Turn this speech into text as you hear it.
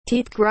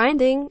Teeth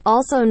grinding,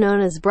 also known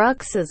as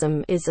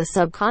bruxism, is a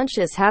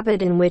subconscious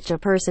habit in which a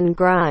person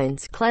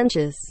grinds,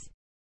 clenches,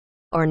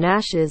 or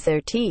gnashes their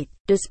teeth.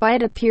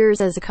 Despite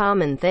appears as a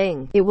common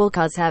thing, it will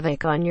cause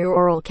havoc on your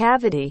oral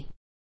cavity.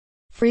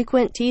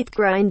 Frequent teeth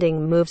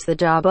grinding moves the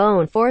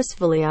jawbone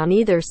forcefully on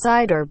either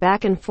side or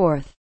back and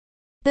forth.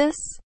 This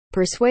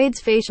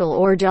persuades facial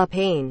or jaw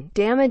pain,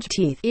 damaged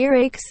teeth,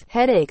 earaches,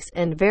 headaches,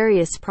 and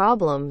various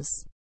problems.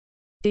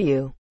 Do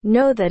you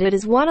know that it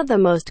is one of the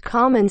most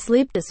common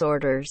sleep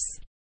disorders?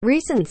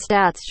 Recent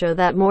stats show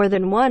that more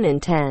than 1 in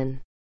 10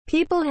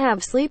 people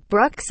have sleep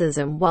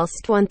bruxism,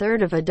 whilst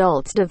 1/3 of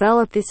adults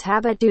develop this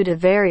habit due to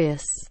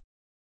various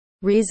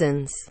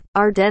reasons.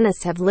 Our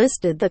dentists have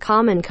listed the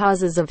common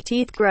causes of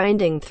teeth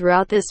grinding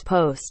throughout this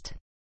post.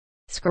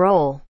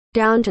 Scroll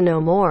down to know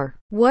more.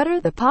 What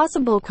are the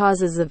possible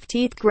causes of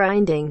teeth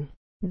grinding?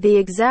 The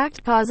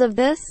exact cause of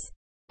this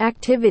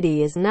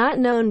activity is not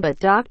known, but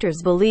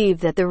doctors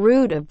believe that the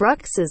root of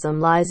bruxism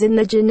lies in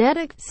the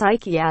genetic,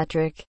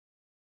 psychiatric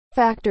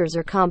factors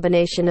or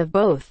combination of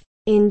both.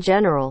 In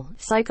general,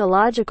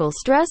 psychological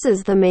stress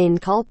is the main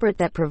culprit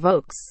that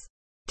provokes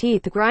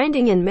teeth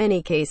grinding in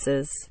many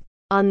cases.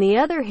 On the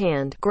other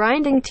hand,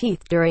 grinding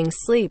teeth during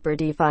sleep are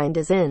defined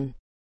as an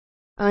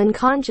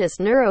unconscious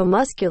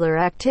neuromuscular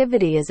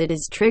activity, as it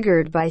is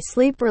triggered by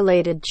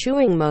sleep-related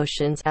chewing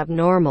motions,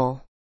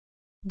 abnormal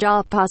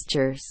jaw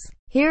postures.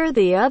 Here are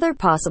the other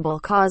possible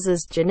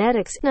causes.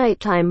 Genetics.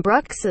 Nighttime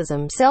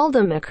bruxism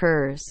seldom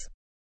occurs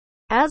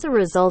as a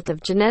result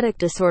of genetic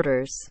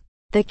disorders.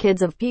 The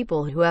kids of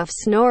people who have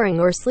snoring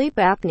or sleep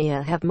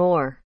apnea have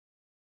more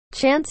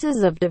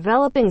chances of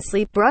developing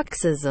sleep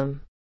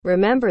bruxism.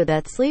 Remember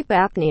that sleep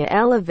apnea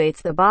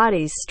elevates the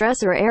body's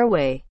stress or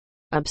airway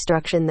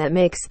obstruction that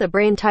makes the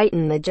brain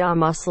tighten the jaw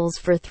muscles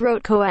for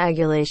throat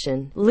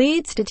coagulation,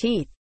 leads to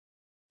teeth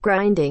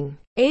grinding.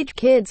 Age.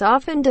 Kids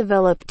often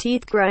develop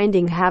teeth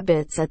grinding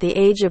habits at the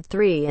age of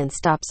 3 and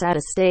stops at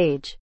a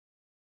stage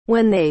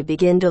when they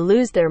begin to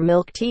lose their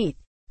milk teeth.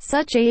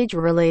 Such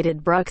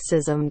age-related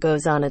bruxism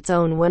goes on its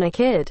own when a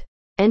kid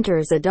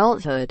enters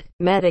adulthood.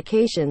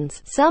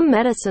 Medications. Some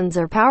medicines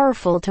are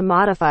powerful to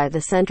modify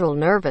the central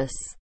nervous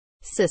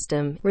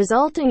system,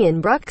 resulting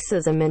in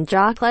bruxism and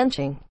jaw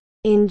clenching.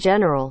 In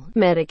general,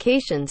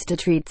 medications to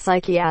treat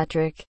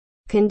psychiatric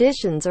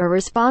conditions are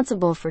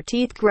responsible for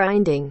teeth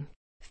grinding.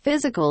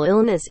 Physical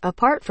illness.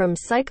 Apart from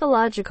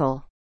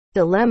psychological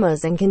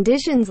dilemmas and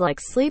conditions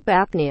like sleep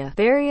apnea,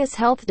 various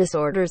health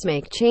disorders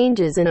make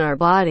changes in our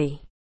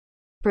body,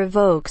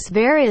 provokes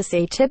various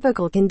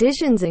atypical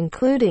conditions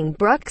including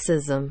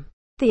bruxism.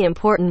 The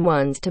important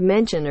ones to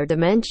mention are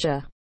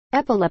dementia,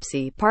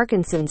 epilepsy,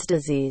 Parkinson's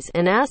disease,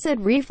 and acid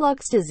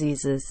reflux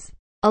diseases.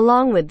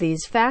 Along with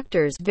these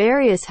factors,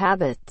 various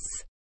habits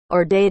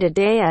or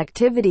day-to-day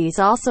activities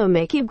also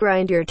make you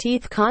grind your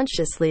teeth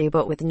consciously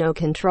but with no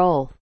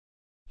control.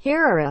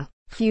 Here are a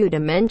few to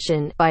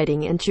mention: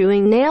 biting and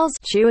chewing nails,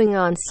 chewing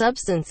on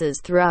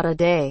substances throughout a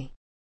day,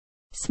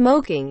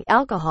 smoking,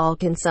 alcohol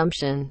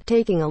consumption,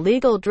 taking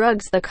illegal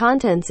drugs. The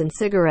contents in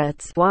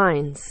cigarettes,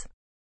 wines,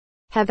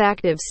 have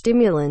active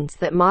stimulants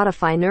that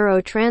modify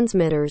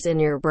neurotransmitters in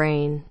your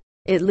brain.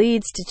 It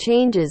leads to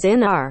changes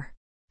in our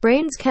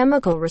brain's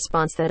chemical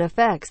response that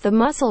affects the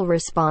muscle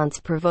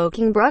response,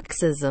 provoking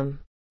bruxism.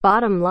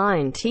 Bottom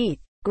line, teeth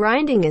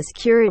grinding is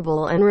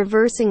curable and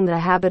reversing the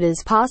habit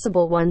is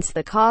possible once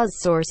the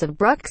source of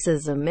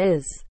bruxism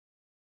is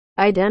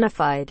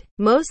identified.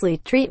 Mostly,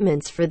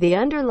 treatments for the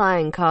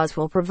underlying cause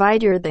will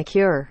provide you the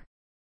cure.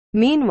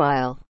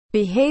 Meanwhile,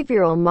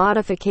 behavioral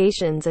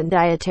modifications and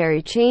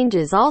dietary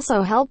changes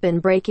also help in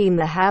breaking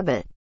the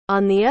habit.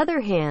 On the other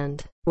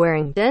hand,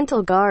 wearing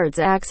dental guards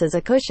acts as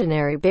a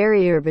cushiony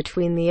barrier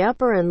between the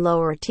upper and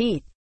lower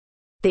teeth.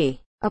 The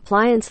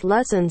appliance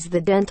lessens the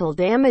dental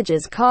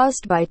damages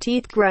caused by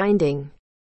teeth grinding.